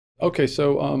Okay,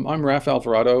 so I'm Raf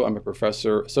Alvarado. I'm a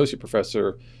professor, associate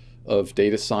professor of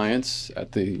data science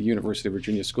at the University of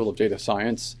Virginia School of Data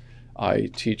Science. I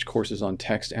teach courses on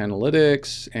text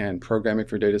analytics and programming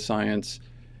for data science.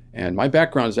 And my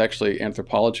background is actually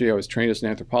anthropology. I was trained as an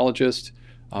anthropologist,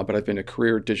 but I've been a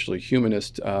career digital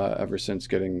humanist ever since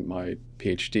getting my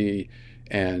PhD.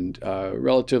 And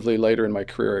relatively later in my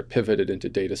career, I pivoted into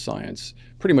data science,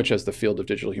 pretty much as the field of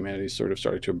digital humanities sort of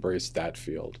started to embrace that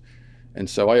field. And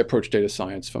so I approach data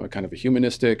science from a kind of a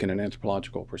humanistic and an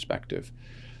anthropological perspective.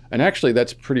 And actually,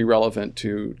 that's pretty relevant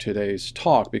to today's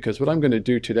talk, because what I'm going to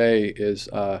do today is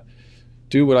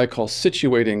do what I call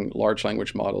situating large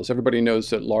language models. Everybody knows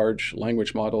that large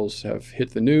language models have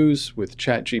hit the news with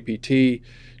Chat GPT.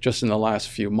 Just in the last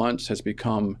few months has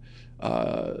become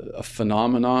a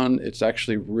phenomenon. It's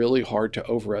actually really hard to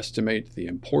overestimate the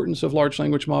importance of large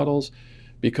language models,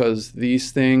 because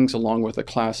these things, along with a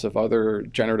class of other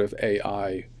generative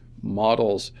AI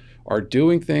models, are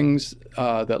doing things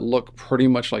that look pretty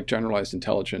much like generalized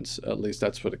intelligence. At least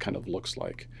that's what it kind of looks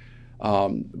like.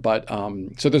 So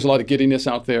there's a lot of giddiness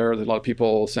out there. There's a lot of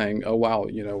people saying, oh, wow,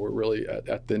 we're really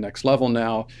at the next level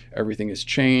now. Everything has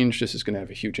changed. This is going to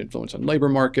have a huge influence on labor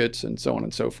markets and so on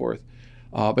and so forth.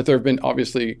 But there have been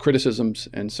obviously criticisms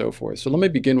and so forth. So let me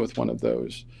begin with one of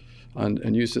those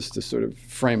and use this to sort of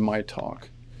frame my talk.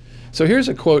 So here's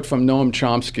a quote from Noam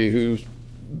Chomsky, who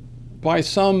by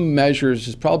some measures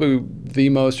is probably the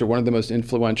most or one of the most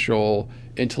influential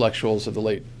intellectuals of the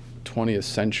late 20th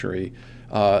century.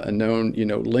 A known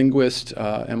linguist,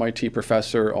 MIT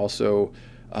professor, also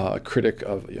a critic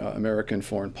of American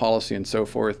foreign policy and so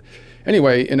forth.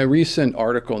 Anyway, in a recent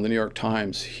article in the New York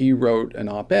Times, he wrote an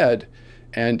op-ed,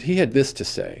 and he had this to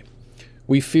say: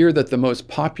 "We fear that the most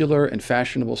popular and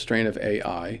fashionable strain of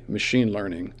AI, machine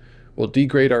learning, will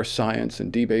degrade our science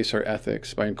and debase our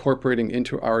ethics by incorporating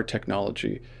into our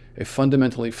technology a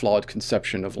fundamentally flawed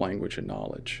conception of language and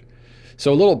knowledge."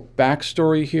 So a little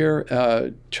backstory here.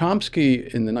 Chomsky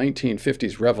in the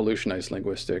 1950s revolutionized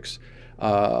linguistics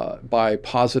by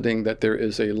positing that there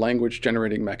is a language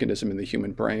generating mechanism in the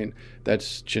human brain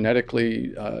that's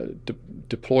genetically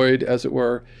deployed, as it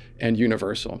were, and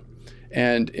universal.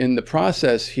 And in the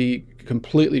process, he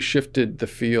completely shifted the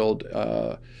field,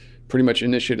 pretty much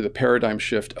initiated the paradigm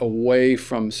shift away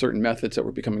from certain methods that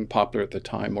were becoming popular at the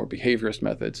time, more behaviorist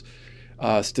methods,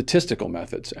 statistical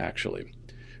methods, actually.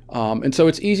 And so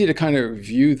it's easy to kind of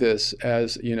view this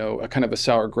as, a kind of a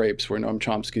sour grapes, where Noam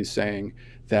Chomsky is saying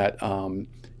that,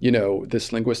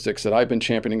 this linguistics that I've been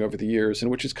championing over the years,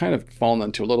 and which has kind of fallen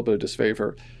into a little bit of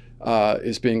disfavor,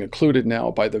 is being occluded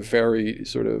now by the very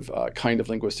sort of kind of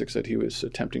linguistics that he was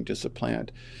attempting to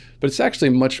supplant. But it's actually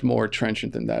much more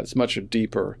trenchant than that. It's much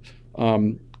deeper.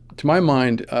 To my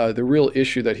mind, the real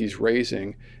issue that he's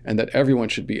raising, and that everyone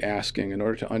should be asking in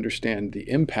order to understand the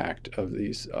impact of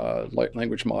these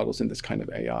language models in this kind of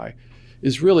AI,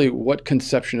 is really what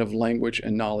conception of language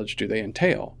and knowledge do they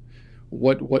entail?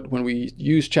 When we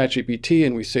use Chat GPT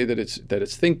and we say that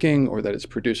it's thinking, or that it's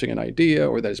producing an idea,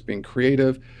 or that it's being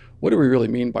creative, what do we really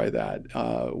mean by that?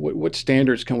 What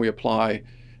standards can we apply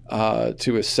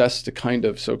to assess the kind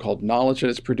of so-called knowledge that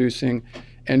it's producing?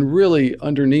 And really,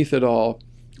 underneath it all,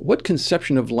 what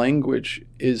conception of language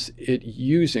is it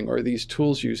using, or are these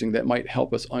tools using, that might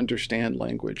help us understand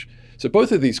language? So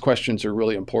both of these questions are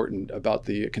really important about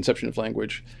the conception of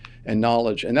language and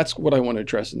knowledge, and that's what I want to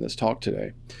address in this talk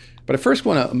today. But I first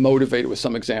want to motivate it with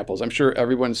some examples. I'm sure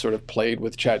everyone's sort of played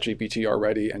with ChatGPT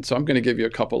already, and so I'm going to give you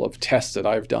a couple of tests that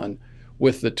I've done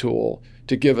with the tool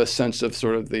to give a sense of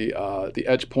sort of the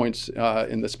edge points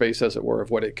in the space, as it were, of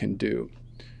what it can do.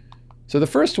 So the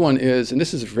first one is, and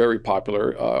this is very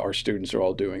popular, our students are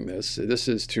all doing this. This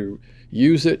is to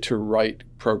use it to write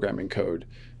programming code.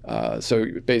 So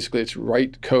basically it's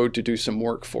write code to do some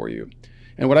work for you.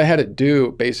 And what I had it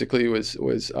do basically was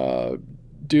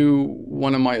do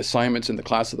one of my assignments in the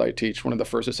class that I teach, one of the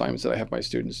first assignments that I have my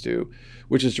students do,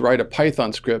 which is to write a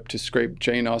Python script to scrape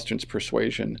Jane Austen's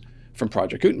Persuasion from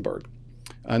Project Gutenberg.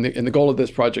 And the goal of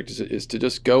this project is to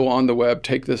just go on the web,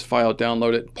 take this file,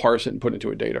 download it, parse it, and put it into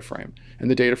a data frame. And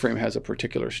the data frame has a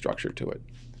particular structure to it.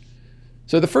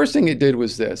 So the first thing it did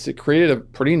was this. It created a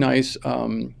pretty nice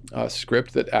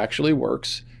script that actually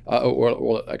works,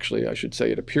 or actually I should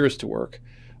say it appears to work.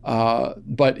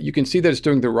 But you can see that it's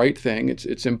doing the right thing.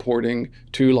 It's importing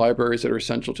two libraries that are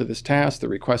essential to this task, the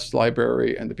requests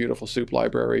library and the beautiful soup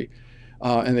library.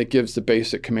 And it gives the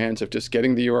basic commands of just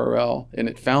getting the URL, and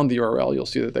it found the URL. You'll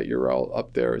see that that URL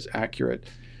up there is accurate.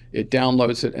 It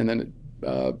downloads it, and then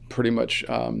it pretty much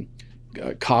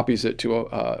copies it to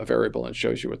a variable and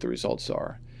shows you what the results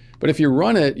are. But if you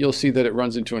run it, you'll see that it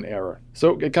runs into an error.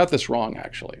 So it got this wrong,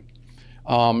 actually.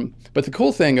 But the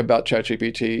cool thing about Chat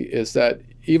GPT is that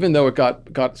even though it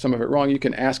got some of it wrong, you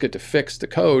can ask it to fix the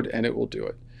code and it will do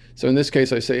it. So in this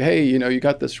case, I say, hey, you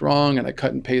got this wrong, and I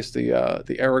cut and paste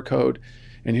the error code.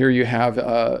 And here you have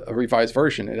a revised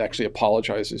version. It actually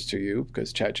apologizes to you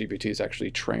because Chat GPT is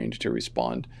actually trained to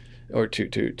respond or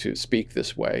to speak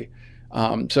this way.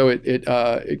 So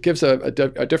it gives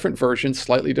a different version,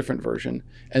 slightly different version,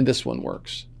 and this one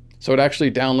works. So it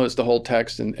actually downloads the whole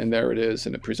text, and there it is,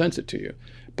 and it presents it to you.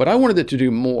 But I wanted it to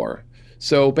do more.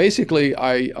 So basically,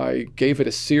 I gave it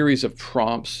a series of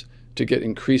prompts to get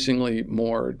increasingly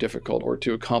more difficult, or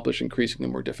to accomplish increasingly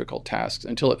more difficult tasks,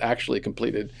 until it actually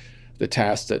completed the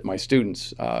tasks that my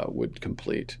students would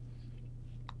complete.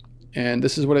 And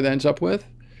this is what it ends up with.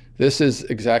 This is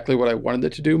exactly what I wanted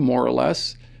it to do, more or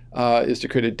less, is to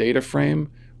create a data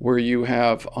frame where you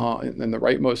have, in the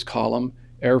rightmost column,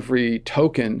 every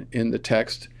token in the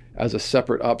text as a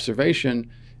separate observation.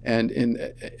 And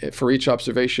for each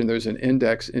observation, there's an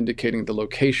index indicating the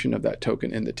location of that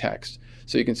token in the text.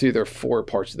 So you can see there are 4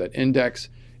 parts of that index.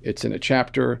 It's in a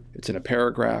chapter, it's in a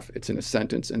paragraph, it's in a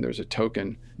sentence, and there's a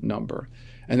token number.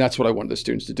 And that's what I wanted the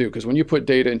students to do, because when you put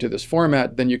data into this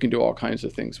format, then you can do all kinds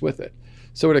of things with it.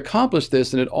 So it accomplished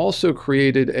this, and it also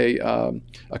created a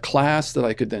class that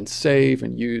I could then save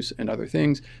and use and other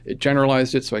things. It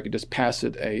generalized it, so I could just pass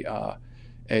it an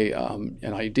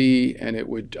ID, and it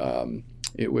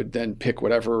would then pick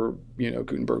whatever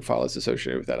Gutenberg file is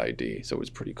associated with that ID. So it was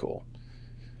pretty cool.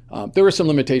 There were some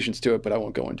limitations to it, but I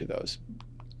won't go into those.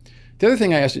 The other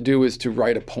thing I asked it to do is to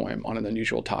write a poem on an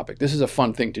unusual topic. This is a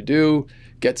fun thing to do.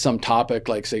 Get some topic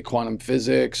like, say, quantum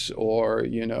physics or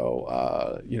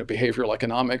behavioral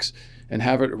economics, and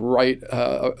have it write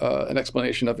an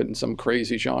explanation of it in some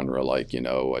crazy genre like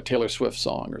a Taylor Swift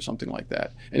song or something like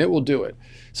that, and it will do it.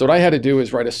 So what I had to do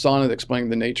is write a sonnet explaining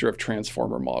the nature of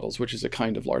transformer models, which is a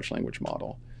kind of large language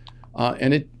model,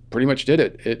 and it pretty much did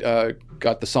it. It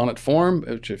got the sonnet form,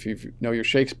 which, if you know your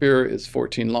Shakespeare, is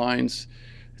 14 lines.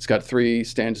 It's got 3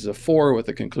 stanzas of 4 with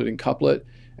a concluding couplet.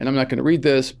 And I'm not going to read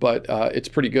this, but it's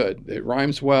pretty good. It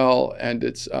rhymes well, and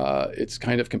it's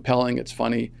kind of compelling. It's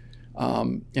funny,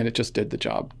 and it just did the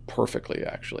job perfectly,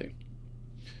 actually.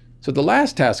 So the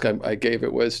last task I gave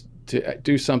it was to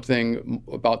do something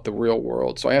about the real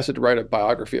world. So I asked it to write a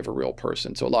biography of a real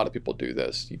person. So a lot of people do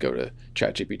this. You go to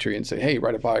Chat GPT and say, hey,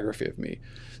 write a biography of me.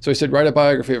 So I said, write a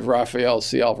biography of Raf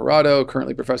Alvarado,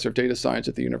 currently professor of data science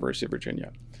at the University of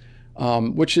Virginia.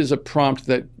 Which is a prompt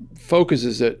that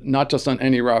focuses it not just on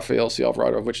any Raf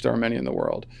Alvarado, of which there are many in the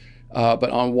world, but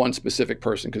on one specific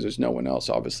person, because there's no one else,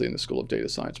 obviously, in the School of Data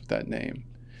Science with that name.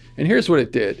 And here's what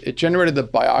it did. It generated the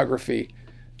biography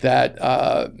that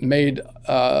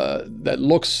that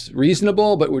looks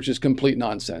reasonable, but which is complete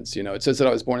nonsense. It says that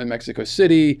I was born in Mexico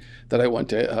City, that I went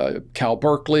to Cal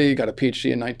Berkeley, got a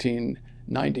PhD in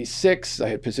 1996. I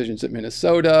had positions at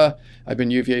Minnesota. I've been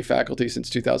UVA faculty since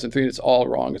 2003. And it's all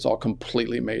wrong. It's all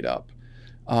completely made up.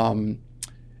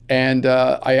 And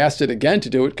I asked it again to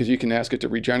do it, because you can ask it to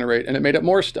regenerate, and it made up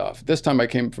more stuff. This time I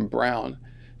came from Brown.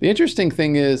 The interesting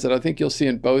thing is that I think you'll see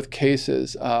in both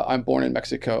cases, I'm born in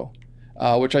Mexico,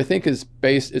 which I think is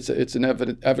based, it's an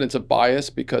evidence of bias,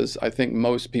 because I think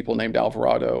most people named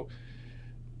Alvarado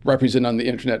represented on the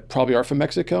internet probably are from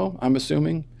Mexico, I'm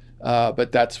assuming.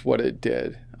 But that's what it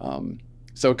did.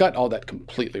 So it got all that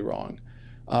completely wrong.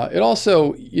 It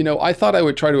also, I thought I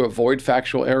would try to avoid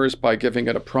factual errors by giving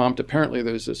it a prompt. Apparently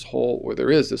there is this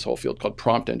whole field called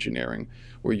prompt engineering,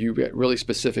 where you get really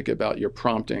specific about your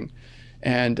prompting,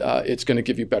 and it's going to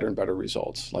give you better and better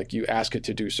results. Like, you ask it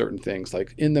to do certain things,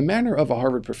 like, in the manner of a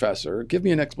Harvard professor, give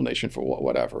me an explanation for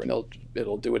whatever, and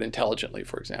it'll do it intelligently,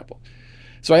 for example.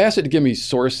 So I asked it to give me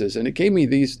sources, and it came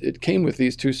with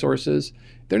these 2 sources.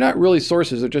 They're not really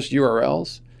sources, they're just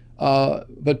URLs.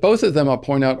 But both of them, I'll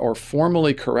point out, are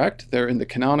formally correct. They're in the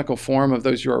canonical form of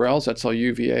those URLs. That's how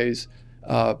UVA's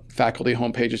faculty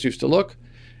homepages used to look.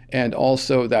 And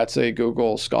also, that's a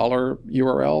Google Scholar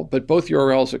URL. But both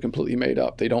URLs are completely made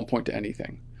up. They don't point to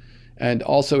anything. And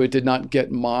also, it did not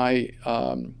get my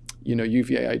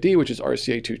UVA ID, which is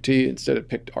RCA2T. Instead, it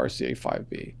picked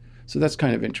RCA5B. So that's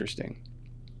kind of interesting.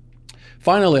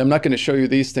 Finally, I'm not going to show you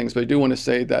these things, but I do want to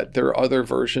say that there are other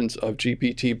versions of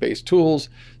GPT-based tools,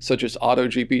 such as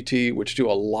AutoGPT, which do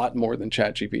a lot more than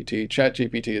Chat GPT. Chat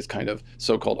GPT is kind of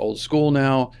so-called old school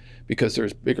now, because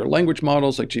there's bigger language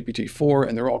models like GPT-4,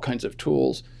 and there are all kinds of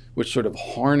tools which sort of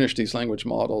harness these language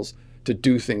models to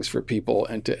do things for people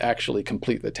and to actually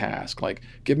complete the task. Like,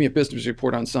 give me a business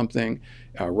report on something,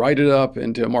 write it up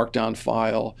into a markdown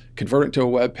file, convert it to a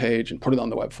web page, and put it on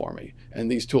the web for me.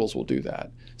 And these tools will do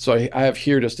that. So I have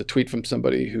here just a tweet from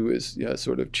somebody who is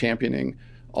sort of championing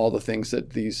all the things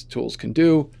that these tools can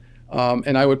do.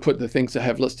 And I would put the things that I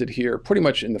have listed here pretty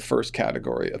much in the first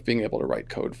category of being able to write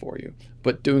code for you,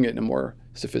 but doing it in a more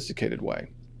sophisticated way.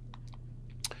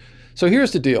 So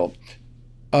here's the deal.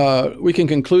 We can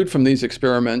conclude from these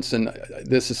experiments, and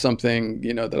this is something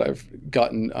that I've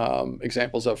gotten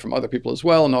examples of from other people as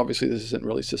well, and obviously this isn't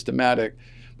really systematic,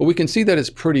 but we can see that it's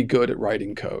pretty good at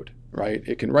writing code, right?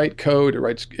 It can write code,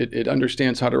 it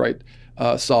understands how to write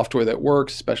software that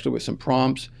works, especially with some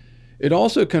prompts. It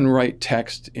also can write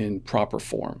text in proper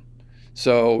form.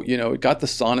 So, it got the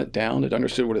sonnet down, it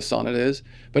understood what a sonnet is,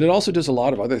 but it also does a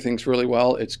lot of other things really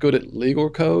well. It's good at legal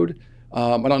code.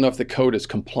 I don't know if the code is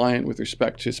compliant with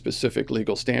respect to specific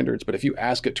legal standards, but if you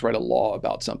ask it to write a law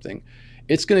about something,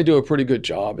 it's going to do a pretty good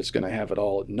job. It's going to have it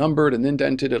all numbered and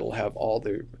indented. It'll have all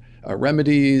the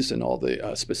remedies and all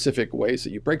the specific ways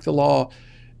that you break the law.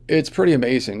 It's pretty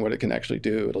amazing what it can actually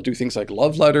do. It'll do things like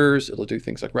love letters. It'll do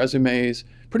things like resumes,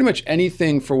 pretty much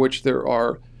anything for which there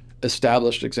are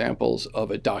established examples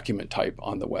of a document type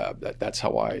on the web. That's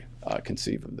how I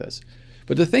conceive of this.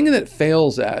 But the thing that it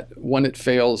fails at, when it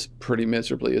fails pretty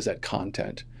miserably, is at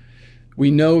content. We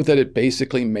know that it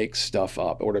basically makes stuff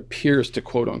up, or it appears to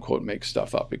quote unquote make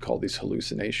stuff up. We call these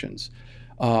hallucinations.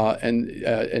 And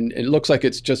it looks like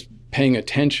it's just paying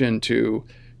attention to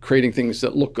creating things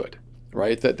that look good,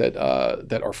 right?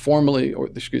 That are formally, or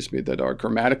excuse me, that are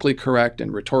grammatically correct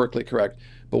and rhetorically correct,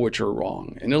 but which are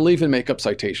wrong. And it'll even make up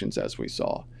citations, as we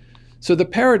saw. So the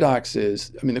paradox is,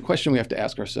 the question we have to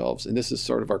ask ourselves, and this is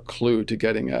sort of our clue to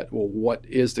getting at, well, what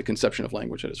is the conception of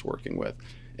language that it's working with,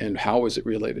 and how is it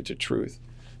related to truth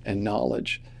and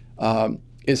knowledge,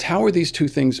 is how are these two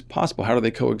things possible? How do they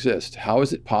coexist? How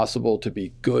is it possible to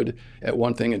be good at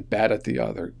one thing and bad at the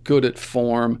other? Good at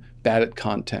form, bad at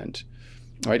content,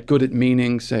 right? Good at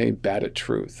meaning, say, bad at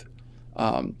truth.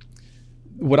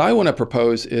 What I want to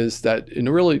propose is that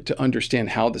to understand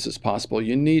how this is possible,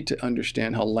 you need to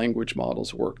understand how language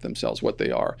models work themselves, what they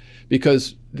are,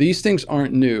 because these things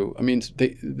aren't new.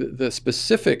 The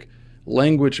specific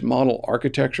language model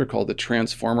architecture called the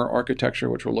transformer architecture,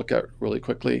 which we'll look at really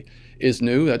quickly, is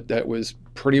new. That was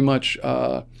pretty much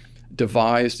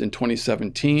devised in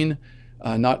 2017.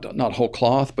 Not whole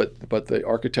cloth, but the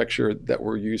architecture that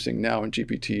we're using now in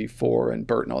GPT-4 and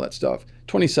BERT and all that stuff,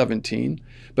 2017.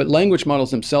 But language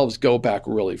models themselves go back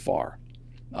really far.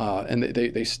 And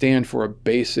they stand for a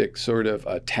basic sort of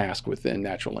task within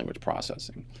natural language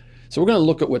processing. So we're going to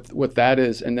look at what that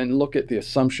is, and then look at the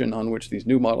assumption on which these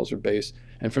new models are based.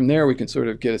 And from there, we can sort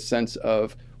of get a sense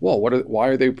of, well, why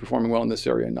are they performing well in this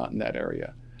area and not in that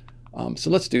area? So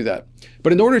let's do that.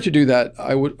 But in order to do that,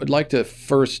 I would like to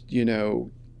first, introduce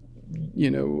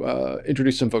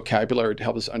some vocabulary to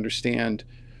help us understand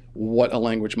what a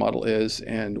language model is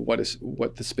and what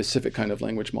the specific kind of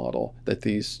language model that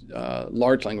these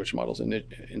large language models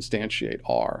instantiate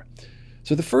are.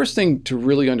 So the first thing to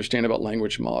really understand about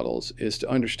language models is to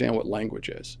understand what language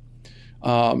is.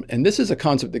 And this is a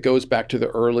concept that goes back to the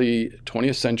early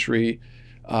 20th century.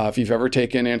 If you've ever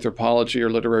taken anthropology or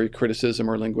literary criticism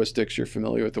or linguistics, you're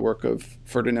familiar with the work of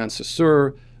Ferdinand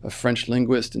Saussure, a French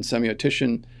linguist and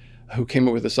semiotician, who came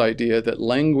up with this idea that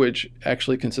language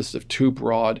actually consists of two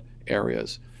broad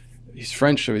areas. He's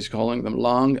French, so he's calling them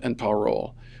langue and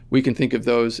parole. We can think of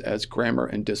those as grammar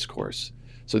and discourse.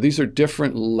 So these are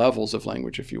different levels of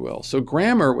language, if you will. So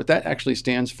grammar, what that actually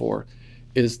stands for,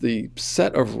 is the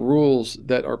set of rules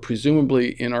that are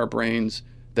presumably in our brains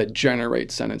that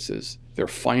generate sentences. They're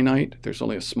finite, there's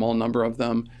only a small number of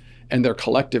them, and they're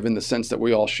collective in the sense that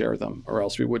we all share them, or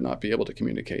else we would not be able to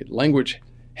communicate. Language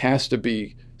has to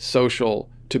be social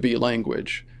to be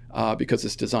language because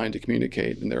it's designed to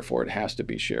communicate, and therefore it has to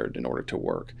be shared in order to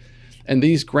work. And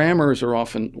these grammars are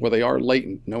often, well, they are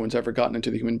latent. No one's ever gotten into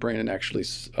the human brain and actually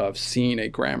seen a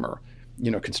grammar,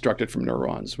 constructed from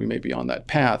neurons. We may be on that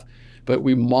path, but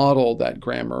we model that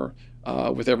grammar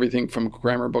with everything from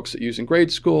grammar books that you use in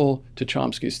grade school to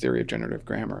Chomsky's theory of generative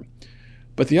grammar.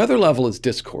 But the other level is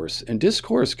discourse, and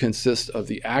discourse consists of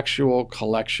the actual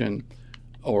collection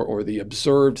or the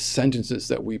observed sentences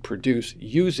that we produce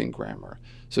using grammar.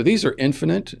 So these are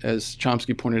infinite, as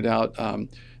Chomsky pointed out.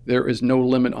 There is no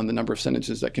limit on the number of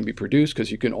sentences that can be produced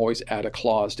because you can always add a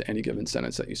clause to any given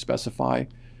sentence that you specify.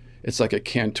 It's like a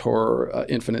Cantor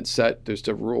infinite set. There's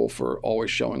the rule for always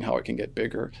showing how it can get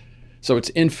bigger. So it's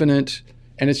infinite,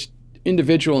 and it's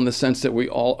individual in the sense that we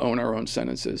all own our own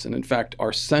sentences. And in fact,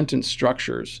 our sentence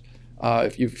structures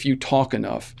if you talk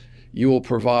enough, you will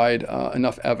provide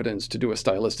enough evidence to do a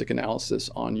stylistic analysis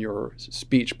on your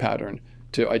speech pattern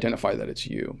to identify that it's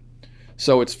you.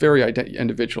 So it's very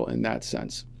individual in that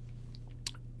sense.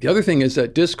 The other thing is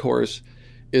that discourse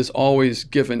is always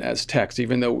given as text.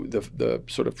 Even though the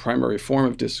sort of primary form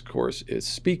of discourse is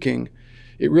speaking,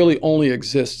 it really only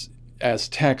exists as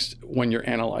text when you're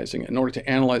analyzing it. In order to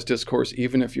analyze discourse,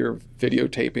 even if you're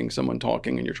videotaping someone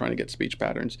talking and you're trying to get speech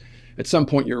patterns, at some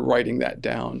point you're writing that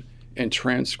down and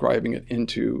transcribing it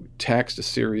into text, a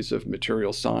series of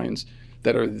material signs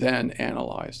that are then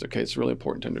analyzed. Okay, it's really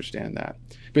important to understand that,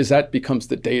 because that becomes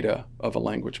the data of a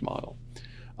language model.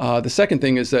 The second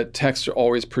thing is that texts are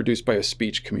always produced by a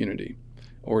speech community,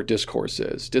 or discourse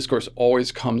is. Discourse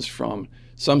always comes from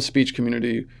some speech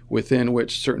community within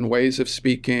which certain ways of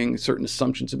speaking, certain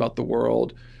assumptions about the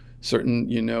world, certain,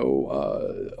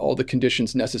 all the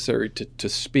conditions necessary to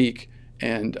speak,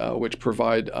 and which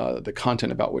provide the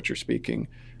content about what you're speaking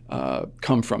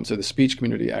come from. So the speech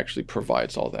community actually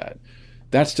provides all that.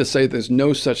 That's to say there's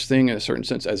no such thing in a certain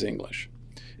sense as English.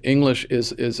 English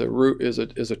is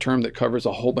a term that covers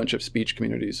a whole bunch of speech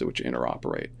communities which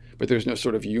interoperate, but there's no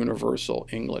sort of universal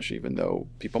English, even though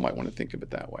people might want to think of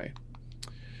it that way.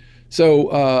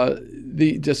 So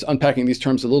just unpacking these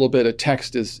terms a little bit, a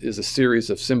text is a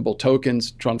series of symbol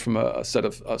tokens drawn from a set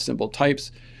of symbol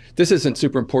types. This isn't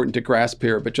super important to grasp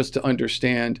here, but just to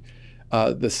understand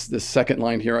this second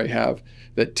line here I have,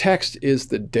 that text is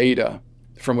the data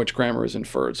from which grammar is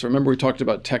inferred. So remember we talked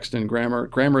about text and grammar.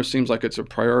 Grammar seems like it's a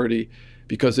priority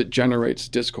because it generates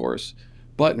discourse.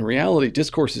 But in reality,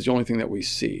 discourse is the only thing that we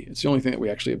see. It's the only thing that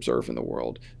we actually observe in the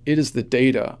world. It is the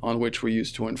data on which we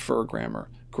use to infer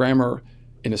grammar. Grammar,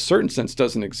 in a certain sense,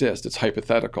 doesn't exist. It's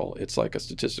hypothetical. It's like a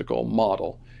statistical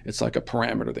model. It's like a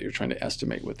parameter that you're trying to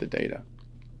estimate with the data.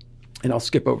 And I'll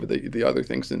skip over the other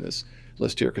things in this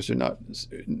list here because they're not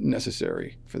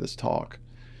necessary for this talk.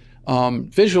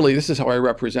 Visually, this is how I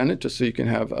represent it, just so you can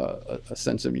have a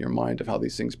sense in your mind of how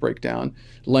these things break down.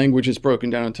 Language is broken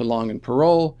down into long and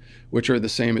parole, which are the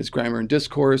same as grammar and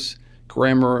discourse.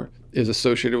 Grammar is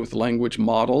associated with language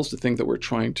models, the thing that we're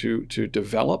trying to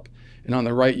develop. And on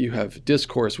the right, you have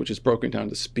discourse, which is broken down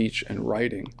to speech and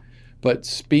writing. But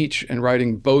speech and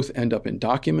writing both end up in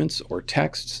documents or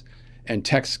texts, and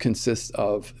text consists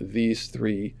of these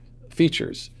three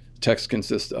features. Text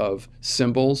consists of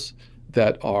symbols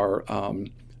that are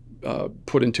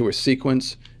put into a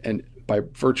sequence, and by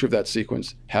virtue of that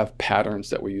sequence have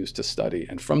patterns that we use to study.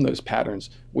 And from those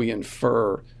patterns, we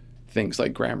infer things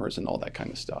like grammars and all that kind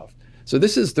of stuff. So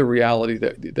this is the reality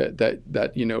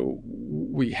that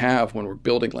we have when we're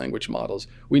building language models.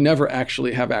 We never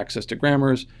actually have access to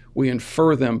grammars. We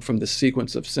infer them from the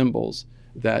sequence of symbols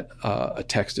that a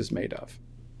text is made of.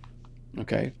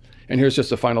 Okay, and here's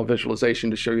just a final visualization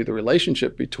to show you the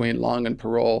relationship between long and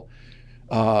parole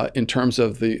in terms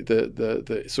of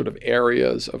the sort of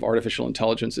areas of artificial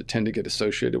intelligence that tend to get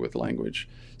associated with language.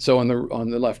 So on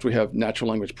the left, we have natural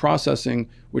language processing,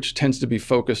 which tends to be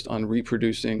focused on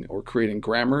reproducing or creating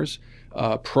grammars,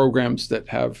 programs that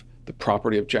have the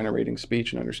property of generating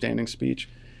speech and understanding speech.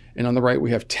 And on the right,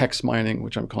 we have text mining,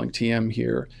 which I'm calling TM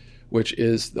here, which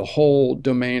is the whole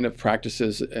domain of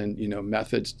practices and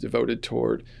methods devoted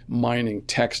toward mining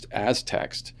text as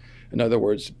text. In other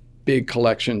words, big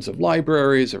collections of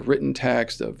libraries, of written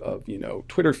text, of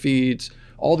Twitter feeds,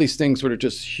 all these things that are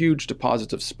just huge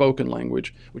deposits of spoken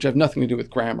language, which have nothing to do with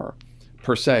grammar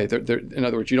per se. In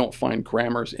other words, you don't find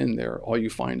grammars in there. All you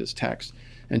find is text.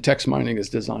 And text mining is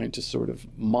designed to sort of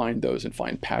mine those and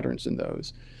find patterns in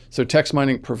those. So text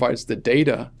mining provides the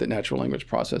data that natural language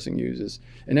processing uses,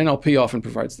 and NLP often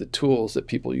provides the tools that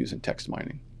people use in text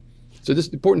mining. So this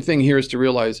important thing here is to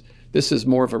realize this is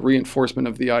more of a reinforcement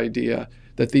of the idea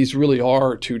that these really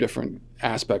are two different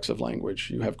aspects of language.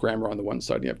 You have grammar on the one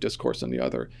side, and you have discourse on the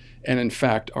other. And in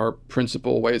fact, our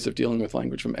principal ways of dealing with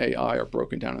language from AI are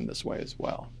broken down in this way as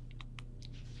well.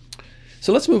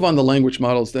 So let's move on to language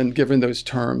models then, given those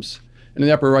terms. And in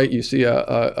the upper right, you see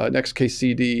an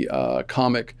XKCD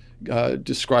comic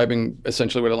describing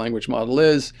essentially what a language model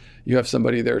is. You have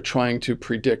somebody there trying to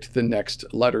predict the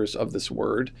next letters of this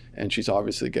word, and she's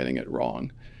obviously getting it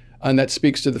wrong. And that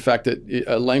speaks to the fact that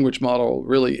a language model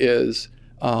really is,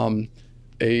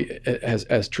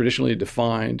 as traditionally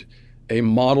defined, a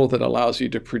model that allows you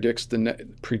to predict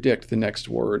the next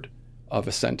word of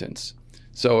a sentence.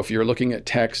 So if you're looking at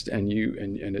text and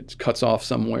it cuts off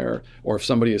somewhere, or if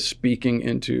somebody is speaking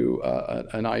into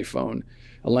an iPhone,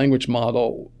 a language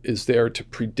model is there to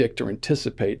predict or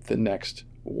anticipate the next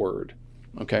word.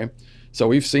 Okay, so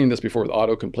we've seen this before with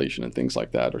autocompletion and things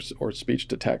like that, or speech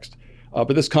to text.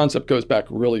 But this concept goes back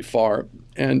really far.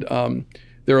 And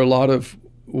there are a lot of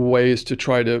ways to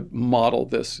try to model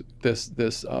this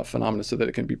phenomenon so that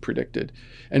it can be predicted.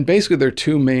 And basically, there are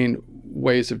two main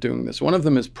ways of doing this. One of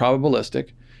them is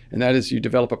probabilistic, and that is you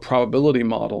develop a probability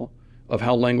model of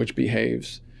how language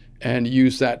behaves and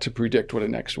use that to predict what a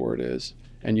next word is.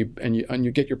 And you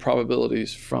get your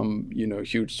probabilities from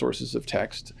huge sources of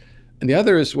text. And the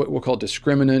other is what we'll call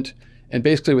discriminant. And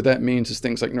basically what that means is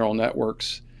things like neural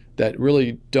networks that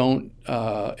really don't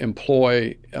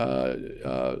employ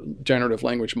generative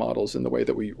language models in the way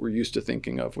that we're used to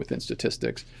thinking of within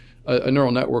statistics. A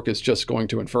neural network is just going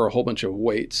to infer a whole bunch of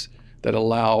weights that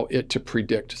allow it to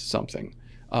predict something.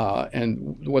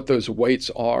 And what those weights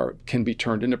are can be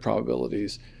turned into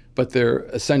probabilities, but they're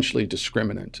essentially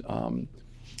discriminant.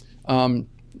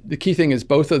 The key thing is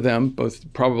both of them,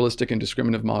 both probabilistic and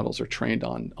discriminative models, are trained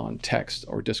on text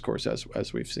or discourse,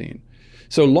 as we've seen.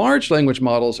 So large language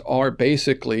models are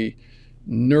basically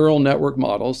neural network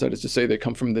models, that is to say they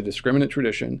come from the discriminant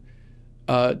tradition,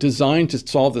 designed to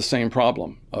solve the same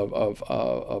problem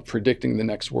of predicting the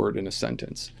next word in a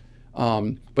sentence.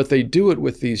 But they do it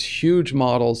with these huge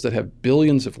models that have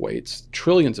billions of weights,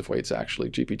 trillions of weights actually.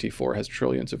 GPT-4 has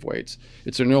trillions of weights.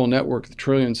 It's a neural network with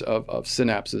trillions of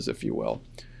synapses, if you will.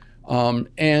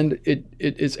 And it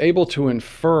is able to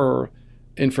infer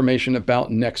information about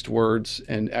next words,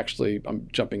 and actually I'm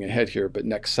jumping ahead here, but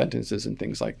next sentences and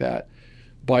things like that,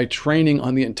 by training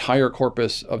on the entire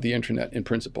corpus of the internet in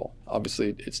principle.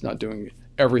 Obviously, it's not doing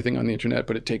everything on the internet,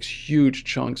 but it takes huge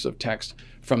chunks of text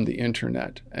from the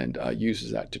internet and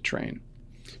uses that to train.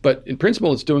 But in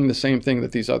principle, it's doing the same thing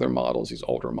that these other models, these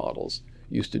older models,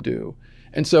 used to do.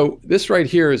 And so this right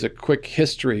here is a quick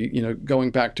history,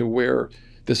 going back to where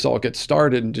this all gets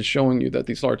started and just showing you that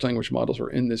these large language models are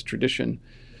in this tradition.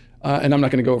 And I'm not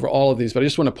going to go over all of these, but I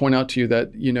just want to point out to you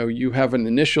that you have an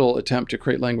initial attempt to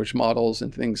create language models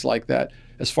and things like that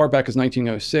as far back as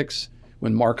 1906,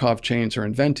 when Markov chains are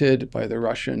invented by the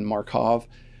Russian Markov.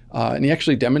 And he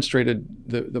actually demonstrated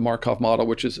the Markov model,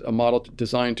 which is a model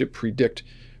designed to predict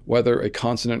whether a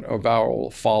consonant or vowel will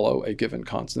follow a given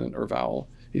consonant or vowel.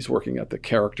 He's working at the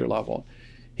character level.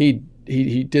 He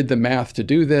did the math to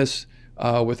do this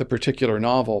with a particular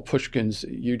novel, Pushkin's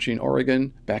Eugene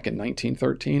Onegin, back in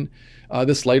 1913.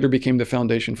 This later became the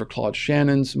foundation for Claude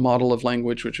Shannon's model of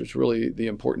language, which was really the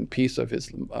important piece of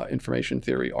his information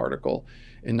theory article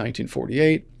in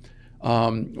 1948.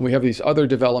 We have these other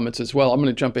developments as well. I'm going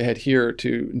to jump ahead here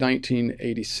to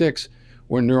 1986,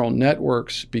 where neural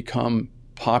networks become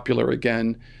popular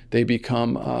again. They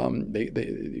become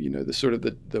the sort of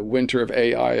the winter of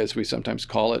AI, as we sometimes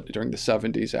call it, during the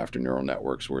 70s, after neural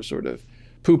networks were sort of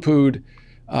poo-pooed,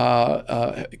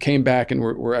 came back and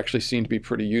were actually seen to be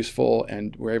pretty useful,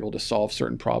 and were able to solve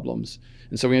certain problems.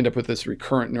 And so we end up with this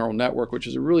recurrent neural network, which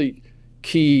is a really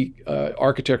key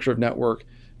architecture of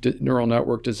neural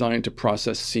network designed to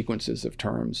process sequences of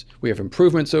terms. We have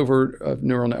improvements over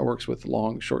neural networks with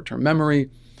long short-term memory.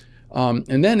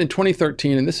 And then in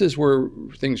 2013, and this is where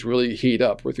things really heat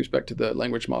up with respect to the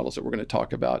language models that we're going to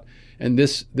talk about, and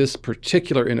this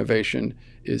particular innovation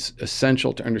is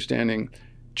essential to understanding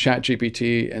Chat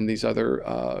GPT and these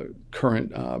other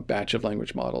current batch of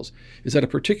language models, is that a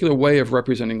particular way of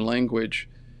representing language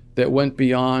that went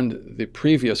beyond the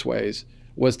previous ways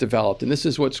was developed. And this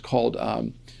is what's called,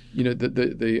 the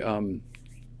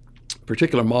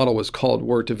particular model was called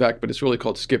word-to-vec, but it's really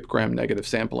called skip-gram negative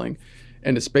sampling.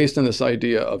 And it's based on this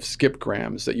idea of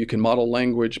skip-grams, that you can model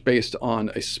language based on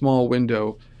a small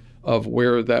window of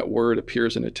where that word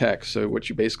appears in a text. So what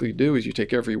you basically do is you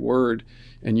take every word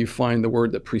and you find the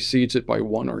word that precedes it by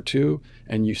 1 or 2,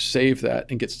 and you save that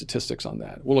and get statistics on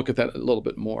that. We'll look at that a little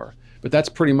bit more. But that's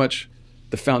pretty much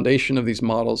the foundation of these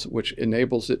models, which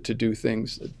enables it to do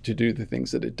the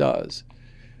things that it does.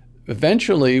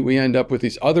 Eventually, we end up with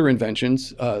these other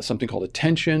inventions, something called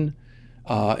attention,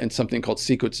 and something called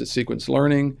sequence-to-sequence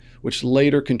learning, which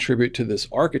later contribute to this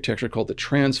architecture called the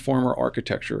transformer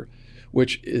architecture,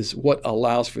 which is what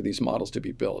allows for these models to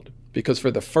be built. Because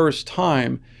for the first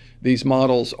time, these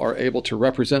models are able to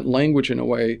represent language in a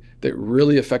way that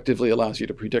really effectively allows you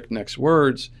to predict next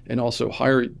words, and also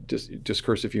higher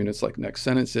discursive units like next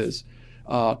sentences,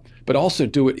 but also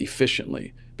do it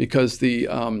efficiently. Because the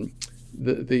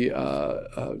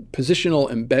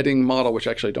positional embedding model, which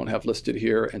actually I don't have listed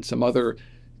here, and some other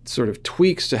sort of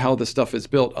tweaks to how this stuff is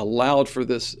built, allowed for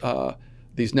these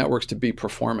networks to be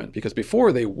performant. Because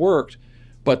before they worked,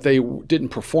 but they didn't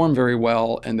perform very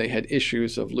well, and they had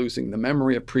issues of losing the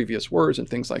memory of previous words and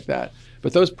things like that.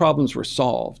 But those problems were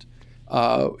solved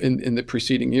in the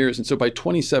preceding years. And so by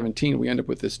 2017, we end up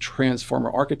with this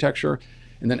transformer architecture.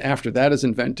 And then after that is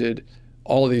invented,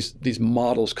 all of these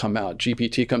models come out.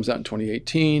 GPT comes out in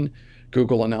 2018.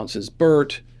 Google announces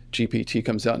BERT. GPT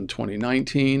comes out in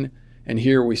 2019. And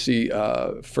here we see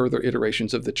further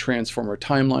iterations of the transformer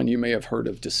timeline. You may have heard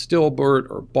of DistilBERT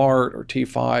or BART or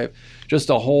T5. Just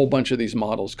a whole bunch of these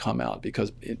models come out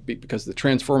because the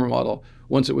transformer model,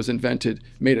 once it was invented,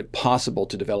 made it possible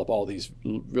to develop all these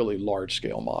really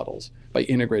large-scale models by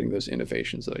integrating those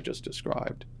innovations that I just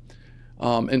described.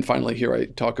 And finally, here I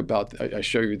talk about, I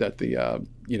show you that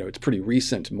it's pretty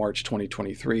recent, March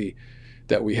 2023,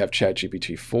 that we have Chat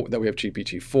GPT-4, that we have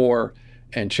GPT-4.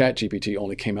 And Chat GPT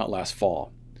only came out last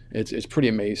fall. It's pretty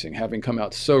amazing, having come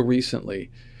out so recently.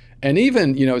 And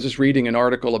even, I was just reading an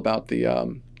article about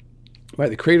by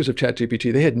the creators of Chat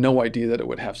GPT. They had no idea that it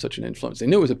would have such an influence. They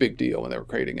knew it was a big deal when they were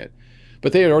creating it.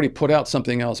 But they had already put out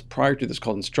something else prior to this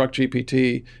called Instruct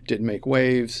GPT, didn't make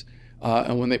waves.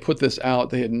 And when they put this out,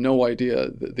 they had no idea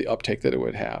the uptake that it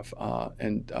would have.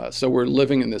 So we're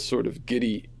living in this sort of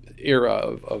giddy era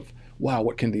of, wow,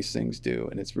 what can these things do?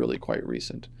 And it's really quite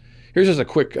recent. Here's just a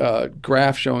quick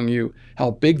graph showing you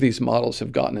how big these models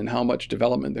have gotten and how much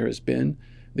development there has been.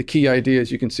 The key idea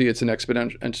is you can see it's an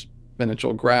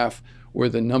exponential graph where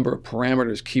the number of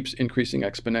parameters keeps increasing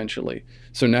exponentially.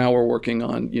 So now we're working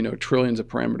on trillions of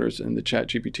parameters in the Chat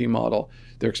GPT model.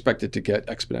 They're expected to get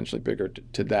exponentially bigger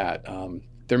to that.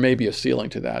 There may be a ceiling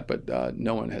to that, but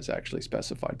no one has actually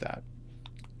specified that.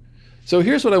 So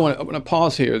here's what I want to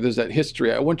pause here. There's that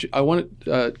history. I want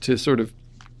to sort of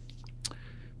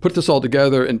put this all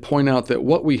together and point out that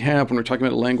what we have when we're talking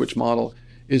about a language model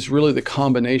is really the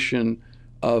combination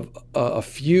of a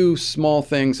few small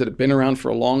things that have been around for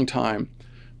a long time,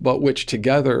 but which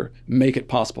together make it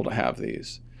possible to have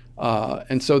these.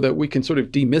 And so that we can sort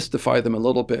of demystify them a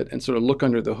little bit and sort of look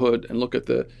under the hood and look at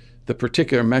the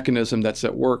particular mechanism that's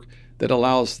at work that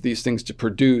allows these things to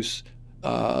produce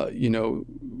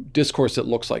discourse that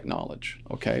looks like knowledge,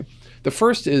 okay? The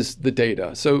first is the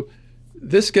data. So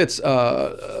this gets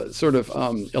sort of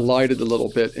elided a little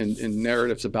bit in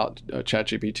narratives about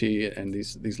ChatGPT and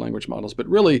these language models, but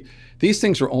really these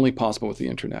things are only possible with the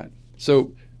internet.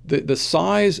 So the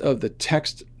size of the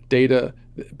text data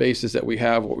bases that we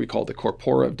have, what we call the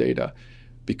corpora of data,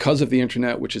 because of the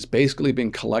internet, which has basically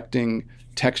been collecting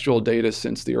textual data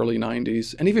since the early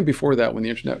 90s, and even before that when the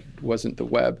internet wasn't the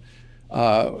web,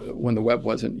 when the web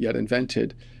wasn't yet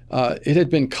invented, it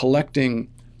had been collecting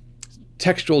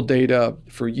textual data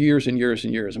for years and years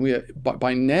and years. And we,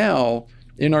 by now,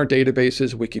 in our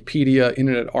databases, Wikipedia,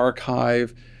 Internet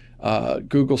Archive,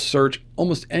 Google search,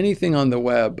 almost anything on the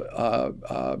web,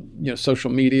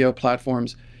 social media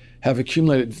platforms have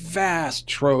accumulated vast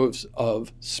troves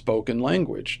of spoken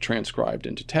language transcribed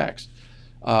into text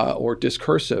or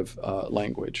discursive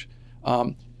language.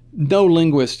 No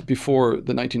linguist before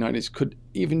the 1990s could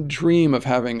even dream of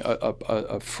having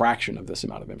a fraction of this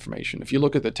amount of information. If you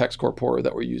look at the text corpora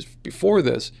that were used before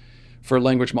this for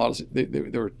language models, they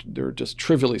were just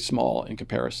trivially small in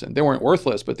comparison. They weren't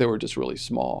worthless, but they were just really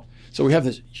small. So we have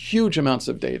this huge amounts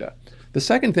of data. The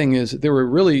second thing is there were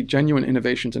really genuine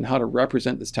innovations in how to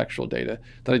represent this textual data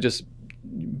that I just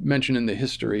mentioned in the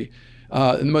history.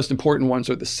 And the most important ones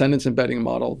are the sentence embedding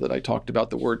model that I talked about,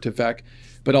 the word-to-vec,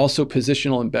 but also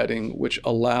positional embedding, which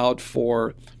allowed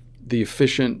for the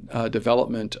efficient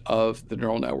development of the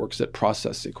neural networks that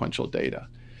process sequential data.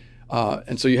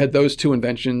 And so you had those two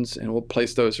inventions, and we'll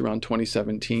place those around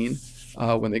 2017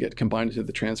 when they get combined into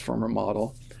the transformer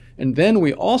model. And then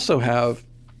we also have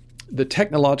the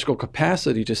technological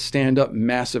capacity to stand up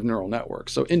massive neural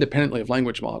networks. So independently of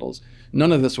language models,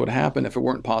 none of this would happen if it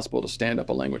weren't possible to stand up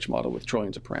a language model with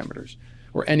trillions of parameters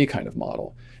or any kind of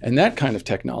model. And that kind of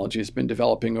technology has been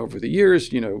developing over the years,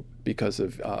 because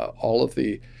of all of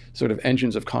the sort of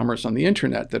engines of commerce on the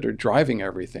internet that are driving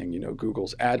everything,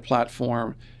 Google's ad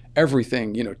platform,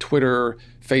 everything, Twitter,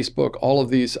 Facebook, all of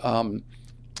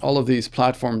these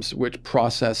platforms which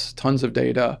process tons of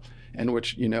data and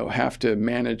which, have to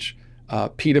manage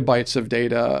petabytes of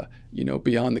data,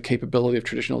 beyond the capability of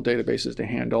traditional databases to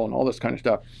handle and all this kind of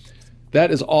stuff.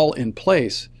 That is all in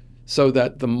place so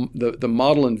that the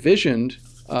model envisioned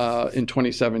in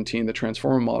 2017, the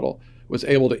transformer model, was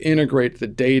able to integrate the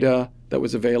data that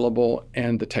was available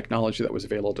and the technology that was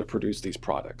available to produce these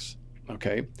products.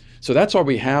 Okay, so that's why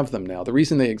we have them now. The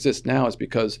reason they exist now is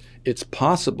because it's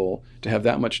possible to have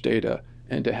that much data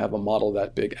and to have a model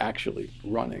that big actually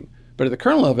running. But at the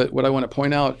kernel of it, what I want to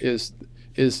point out is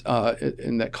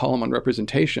in that column on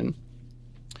representation,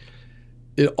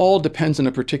 it all depends on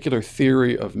a particular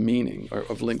theory of meaning, or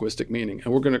of linguistic meaning.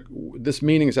 And this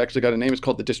meaning has actually got a name. It's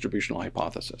called the distributional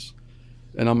hypothesis.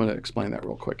 And I'm going to explain that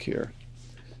real quick here.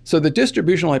 So the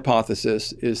distributional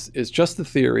hypothesis is just the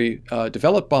theory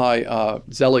developed by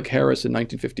Zelig-Harris in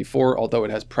 1954, although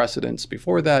it has precedents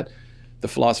before that. The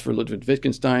philosopher Ludwig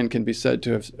Wittgenstein can be said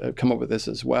to have come up with this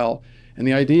as well. And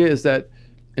the idea is that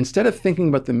instead of thinking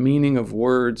about the meaning of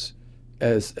words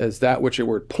as that which a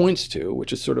word points to,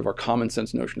 which is sort of our common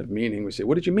sense notion of meaning, we say,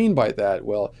 what did you mean by that?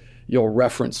 Well, you'll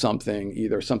reference something,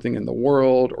 either something in the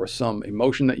world or some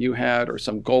emotion that you had or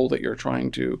some goal that you're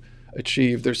trying to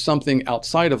achieve. There's something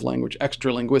outside of language,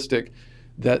 extra linguistic,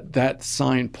 that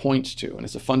sign points to. And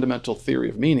it's a fundamental theory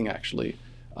of meaning, actually,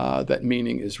 that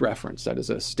meaning is reference. That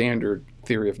is a standard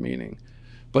theory of meaning.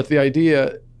 But the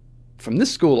idea from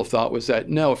this school of thought was that,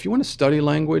 no, if you want to study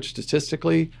language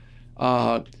statistically,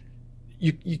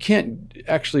 you can't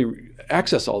actually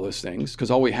access all those things because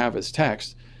all we have is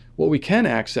text. What we can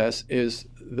access is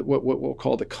what we'll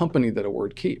call the company that a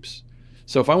word keeps.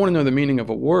 So if I want to know the meaning of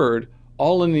a word,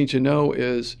 all I need to know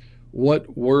is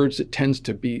what words it tends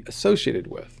to be associated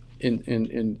with in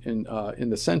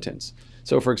the sentence.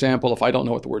 So for example, if I don't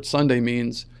know what the word Sunday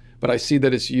means, but I see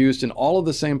that it's used in all of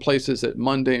the same places that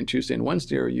Monday and Tuesday and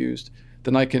Wednesday are used,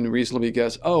 then I can reasonably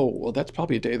guess, oh, well, that's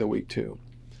probably a day of the week too.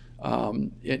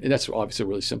 And that's obviously a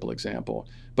really simple example.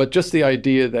 But just the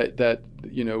idea that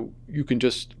you can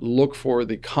just look for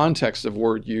the context of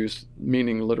word use,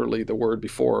 meaning literally the word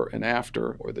before and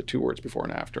after, or the two words before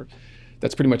and after.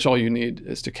 That's pretty much all you need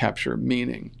is to capture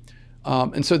meaning.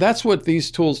 And so that's what these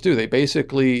tools do. They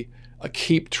basically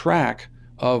keep track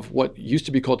of what used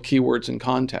to be called keywords in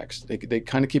context. They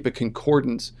kind of keep a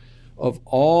concordance of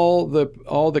all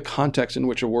the context in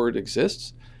which a word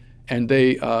exists. And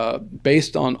they,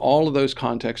 based on all of those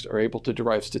contexts, are able to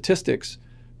derive statistics,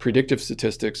 predictive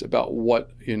statistics about what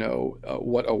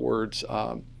a word's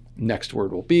next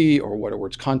word will be, or what a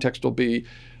word's context will be.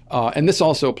 And this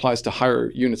also applies to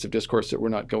higher units of discourse that we're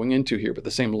not going into here, but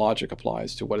the same logic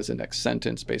applies to what is the next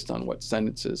sentence based on what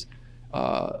sentences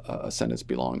a sentence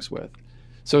belongs with.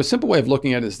 So a simple way of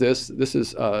looking at it is this. This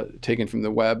is taken from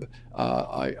the web.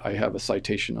 I have a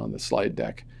citation on the slide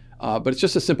deck. But it's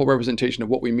just a simple representation of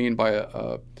what we mean by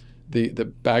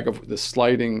the bag of the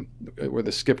sliding, or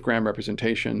the skipgram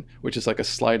representation, which is like a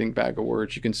sliding bag of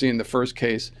words. You can see in the first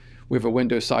case, we have a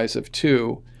window size of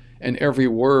 2, and every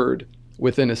word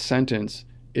within a sentence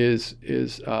is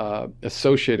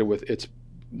associated with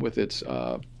its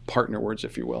partner words,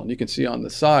 if you will. And you can see on the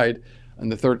side, in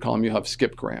the third column, you have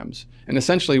skipgrams. And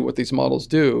essentially what these models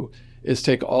do is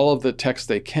take all of the text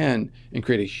they can and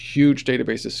create a huge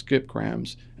database of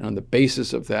skipgrams, and on the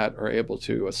basis of that are able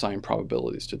to assign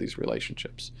probabilities to these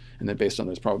relationships. And then based on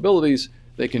those probabilities,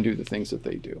 they can do the things that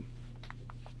they do.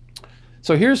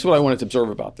 So here's what I wanted to observe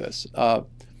about this.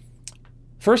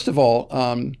 First of all,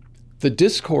 the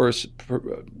discourse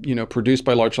produced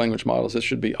by large language models, this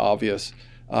should be obvious,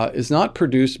 is not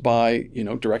produced by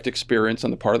direct experience on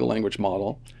the part of the language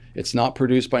model. It's not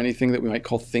produced by anything that we might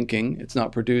call thinking. It's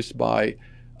not produced by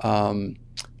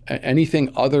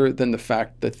anything other than the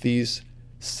fact that these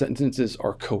sentences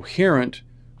are coherent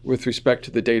with respect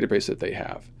to the database that they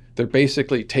have. They're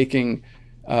basically taking,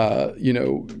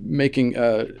 making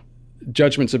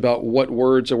judgments about what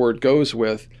words a word goes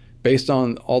with based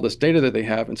on all this data that they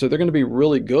have. And so they're going to be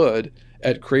really good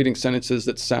at creating sentences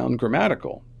that sound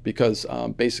grammatical, because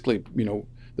basically,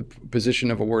 the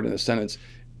position of a word in a sentence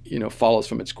follows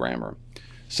from its grammar.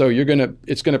 So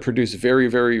it's gonna produce very,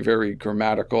 very, very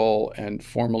grammatical and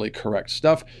formally correct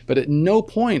stuff, but at no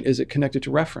point is it connected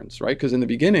to reference, right? Because in the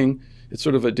beginning, it's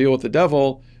sort of a deal with the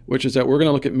devil, which is that we're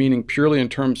gonna look at meaning purely in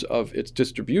terms of its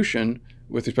distribution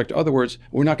with respect to other words.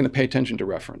 We're not gonna pay attention to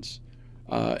reference.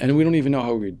 And we don't even know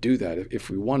how we would do that if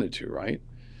we wanted to, right?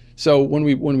 So when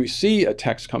we see a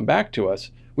text come back to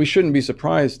us, we shouldn't be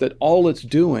surprised that all it's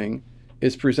doing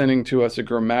is presenting to us a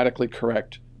grammatically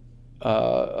correct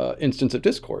instance of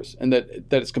discourse, and that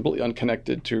it's completely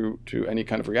unconnected to any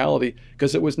kind of reality,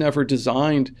 because it was never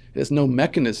designed, it has no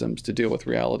mechanisms to deal with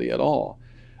reality at all.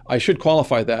 I should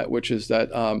qualify that, which is that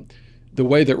the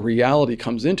way that reality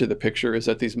comes into the picture is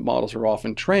that these models are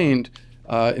often trained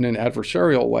in an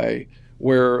adversarial way,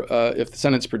 where if the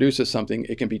sentence produces something,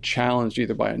 it can be challenged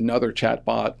either by another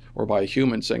chatbot or by a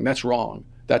human saying, that's wrong,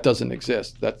 that doesn't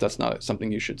exist, that's not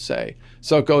something you should say.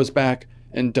 So it goes back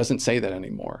and doesn't say that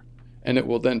anymore. And it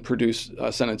will then produce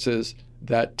sentences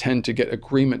that tend to get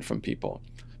agreement from people.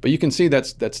 But you can see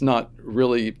that's not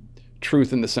really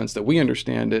truth in the sense that we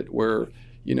understand it, where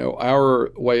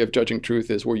our way of judging truth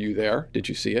is, were you there? Did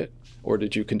you see it? Or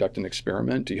did you conduct an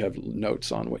experiment? Do you have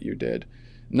notes on what you did?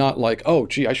 Not like, oh,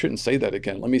 gee, I shouldn't say that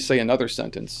again. Let me say another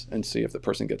sentence and see if the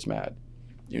person gets mad.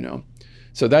 you know.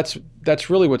 So that's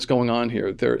really what's going on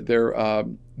here.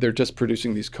 They're just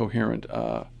producing these coherent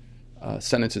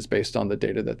sentences based on the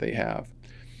data that they have.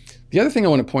 The other thing I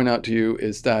want to point out to you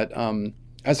is that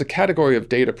as a category of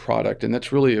data product, and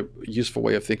that's really a useful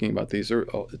way of thinking about these,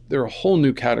 they're a whole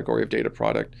new category of data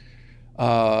product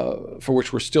for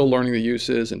which we're still learning the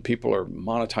uses and people are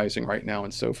monetizing right now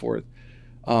and so forth.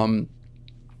 The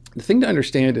thing to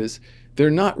understand is they're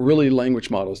not really language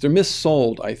models. They're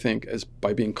missold, I think, as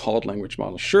by being called language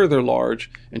models. Sure, they're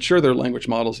large, and sure, they're language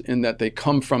models in that they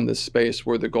come from this space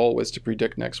where the goal was to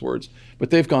predict next words, but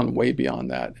they've gone way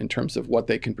beyond that in terms of what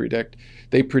they can predict.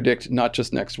 They predict not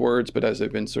just next words, but as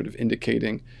I've been sort of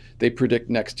indicating, they predict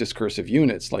next discursive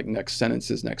units, like next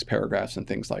sentences, next paragraphs, and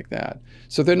things like that.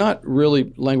 So they're not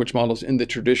really language models in the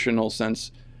traditional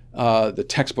sense, the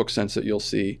textbook sense that you'll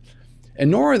see. And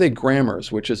nor are they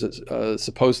grammars, which is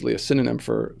supposedly a synonym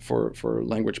for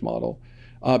language model,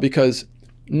 because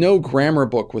no grammar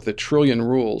book with 1 trillion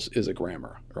rules is a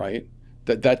grammar, right?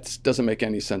 That doesn't make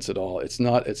any sense at all. It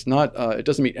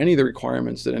doesn't meet any of the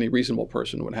requirements that any reasonable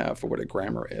person would have for what a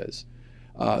grammar is.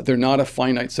 They're not a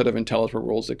finite set of intelligible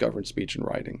rules that govern speech and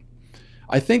writing.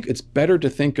 I think it's better to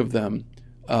think of them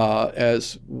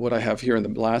as what I have here in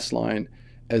the last line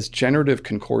as generative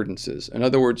concordances. In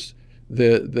other words,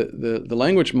 the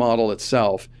language model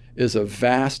itself is a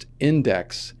vast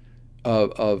index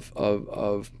of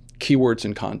keywords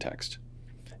in context.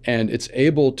 And it's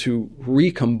able to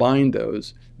recombine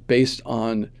those based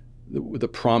on the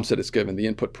prompts that it's given, the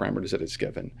input parameters that it's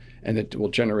given. And it will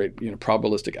generate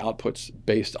probabilistic outputs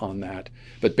based on that.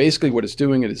 But basically what it's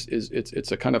doing is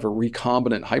it's a kind of a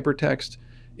recombinant hypertext.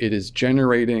 It is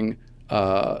generating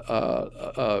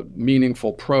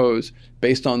meaningful prose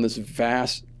based on this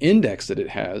vast index that it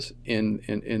has in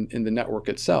the network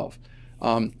itself.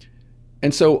 And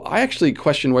so I actually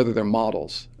question whether they're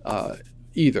models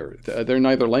either. They're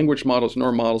neither language models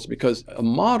nor models, because a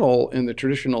model in the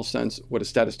traditional sense, what a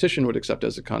statistician would accept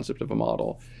as a concept of a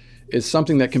model, is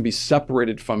something that can be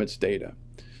separated from its data.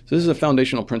 So this is a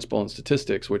foundational principle in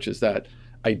statistics, which is that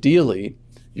ideally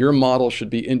your model should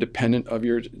be independent of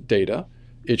your data.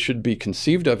 It should be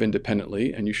conceived of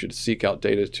independently, and you should seek out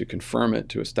data to confirm it,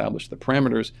 to establish the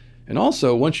parameters. And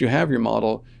also, once you have your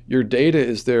model, your data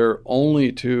is there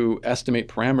only to estimate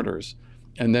parameters,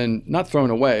 and then not thrown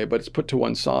away, but it's put to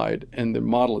one side, and the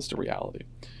model is the reality,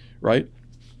 right?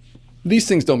 These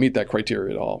things don't meet that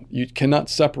criteria at all. You cannot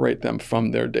separate them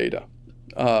from their data.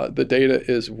 The data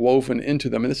is woven into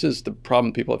them, and this is the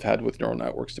problem people have had with neural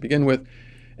networks to begin with,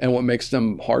 and what makes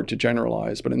them hard to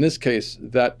generalize. But in this case,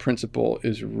 that principle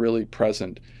is really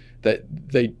present, that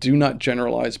they do not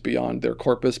generalize beyond their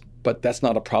corpus, but that's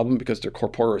not a problem because their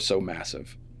corpora is so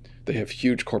massive. They have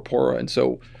huge corpora, and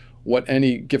so what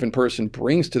any given person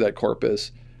brings to that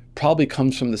corpus probably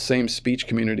comes from the same speech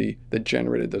community that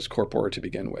generated those corpora to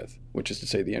begin with, which is to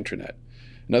say the internet.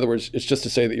 In other words, it's just to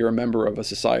say that you're a member of a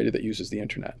society that uses the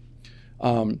internet.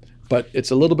 But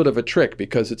it's a little bit of a trick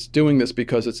because it's doing this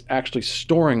because it's actually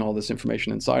storing all this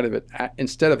information inside of it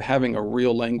instead of having a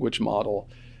real language model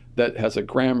that has a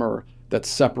grammar that's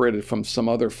separated from some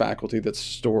other faculty that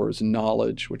stores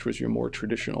knowledge, which was your more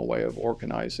traditional way of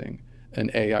organizing an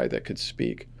AI that could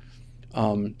speak.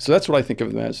 So that's what I think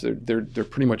of them as. They're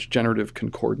pretty much generative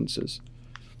concordances.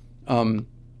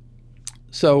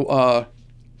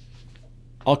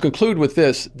 I'll conclude with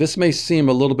this. This may seem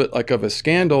a little bit like of a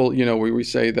scandal, where we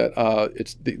say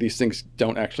that these things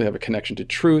don't actually have a connection to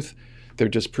truth. They're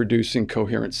just producing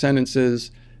coherent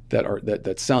sentences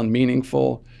that sound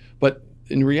meaningful. But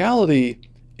in reality,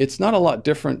 it's not a lot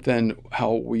different than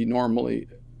how we normally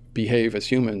behave as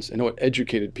humans and what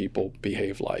educated people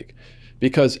behave like.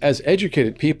 Because as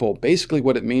educated people, basically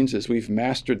what it means is we've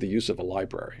mastered the use of a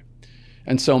library.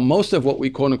 And so most of what we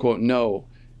quote unquote know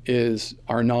is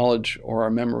our knowledge or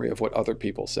our memory of what other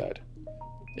people said.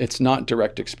 It's not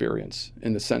direct experience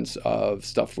in the sense of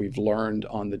stuff we've learned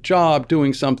on the job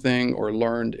doing something, or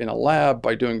learned in a lab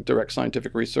by doing direct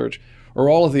scientific research, or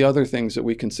all of the other things that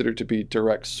we consider to be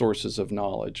direct sources of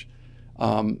knowledge.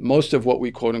 Most of what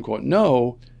we quote unquote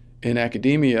know in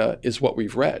academia is what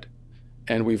we've read,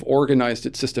 and we've organized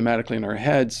it systematically in our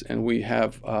heads, and we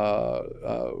have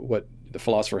what the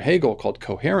philosopher Hegel called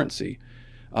coherency.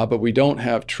 But we don't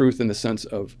have truth in the sense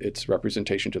of its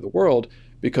representation to the world,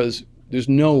 because there's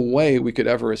no way we could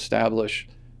ever establish,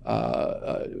 there's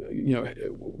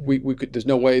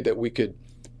no way that we could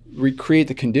recreate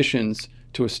the conditions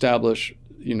to establish,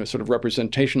 sort of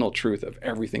representational truth of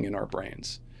everything in our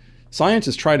brains.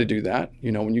 Scientists try to do that.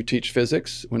 When you teach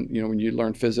physics, when you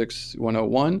learn physics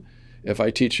 101, If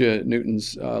I teach you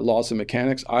Newton's laws of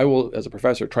mechanics, I will, as a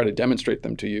professor, try to demonstrate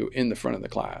them to you in the front of the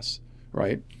class,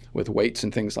 right, with weights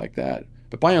and things like that.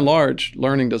 But by and large,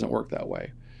 learning doesn't work that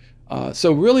way.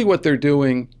 So really what they're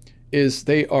doing is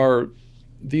these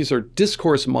are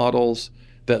discourse models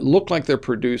that look like they're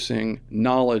producing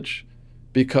knowledge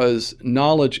because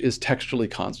knowledge is textually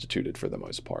constituted for the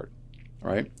most part,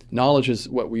 right? Knowledge is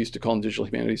what we used to call in digital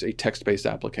humanities a text-based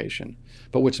application.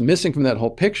 But what's missing from that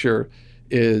whole picture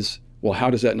is, well, how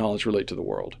does that knowledge relate to the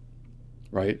world,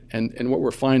 right? And what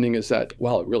we're finding is that,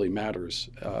 well, it really matters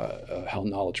how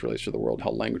knowledge relates to the world, how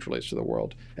language relates to the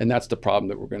world. And that's the problem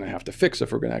that we're going to have to fix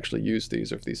if we're going to actually use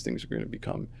these, or if these things are going to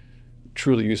become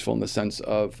truly useful in the sense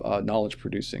of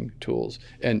knowledge-producing tools.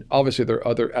 And obviously there are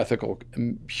other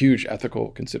huge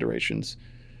ethical considerations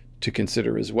to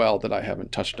consider as well that I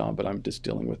haven't touched on, but I'm just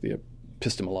dealing with the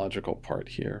epistemological part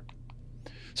here.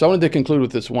 So I wanted to conclude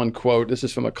with this one quote. This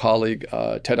is from a colleague,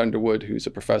 Ted Underwood, who's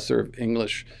a professor of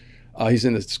English. He's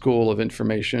in the School of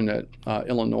Information at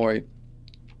Illinois.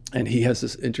 And he has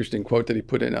this interesting quote that he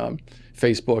put in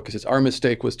Facebook. It says, "Our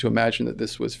mistake was to imagine that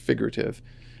this was figurative."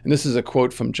 And this is a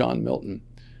quote from John Milton,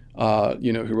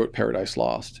 who wrote Paradise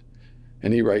Lost.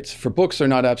 And he writes, "For books are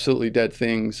not absolutely dead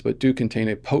things, but do contain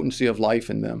a potency of life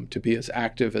in them to be as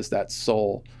active as that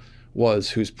soul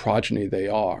was whose progeny they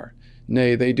are.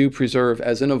 Nay, they do preserve,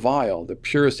 as in a vial, the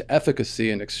purest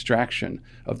efficacy and extraction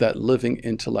of that living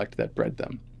intellect that bred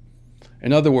them."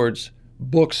 In other words,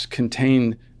 books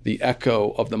contain the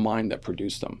echo of the mind that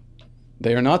produced them.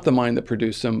 They are not the mind that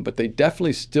produced them, but they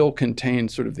definitely still contain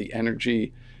sort of the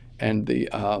energy and the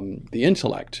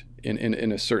intellect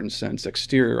in a certain sense,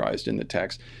 exteriorized in the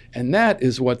text. And that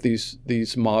is what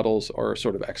these models are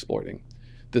sort of exploiting.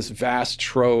 This vast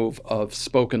trove of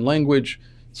spoken language,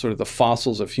 sort of the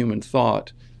fossils of human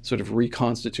thought, sort of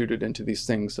reconstituted into these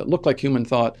things that look like human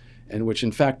thought, and which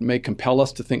in fact may compel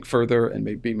us to think further and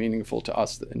may be meaningful to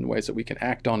us in ways that we can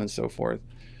act on and so forth.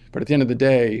 But at the end of the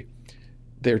day,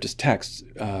 they're just texts.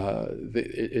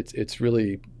 It's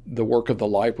really the work of the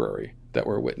library that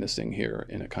we're witnessing here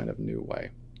in a kind of new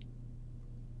way.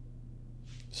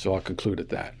 So I'll conclude at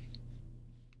that.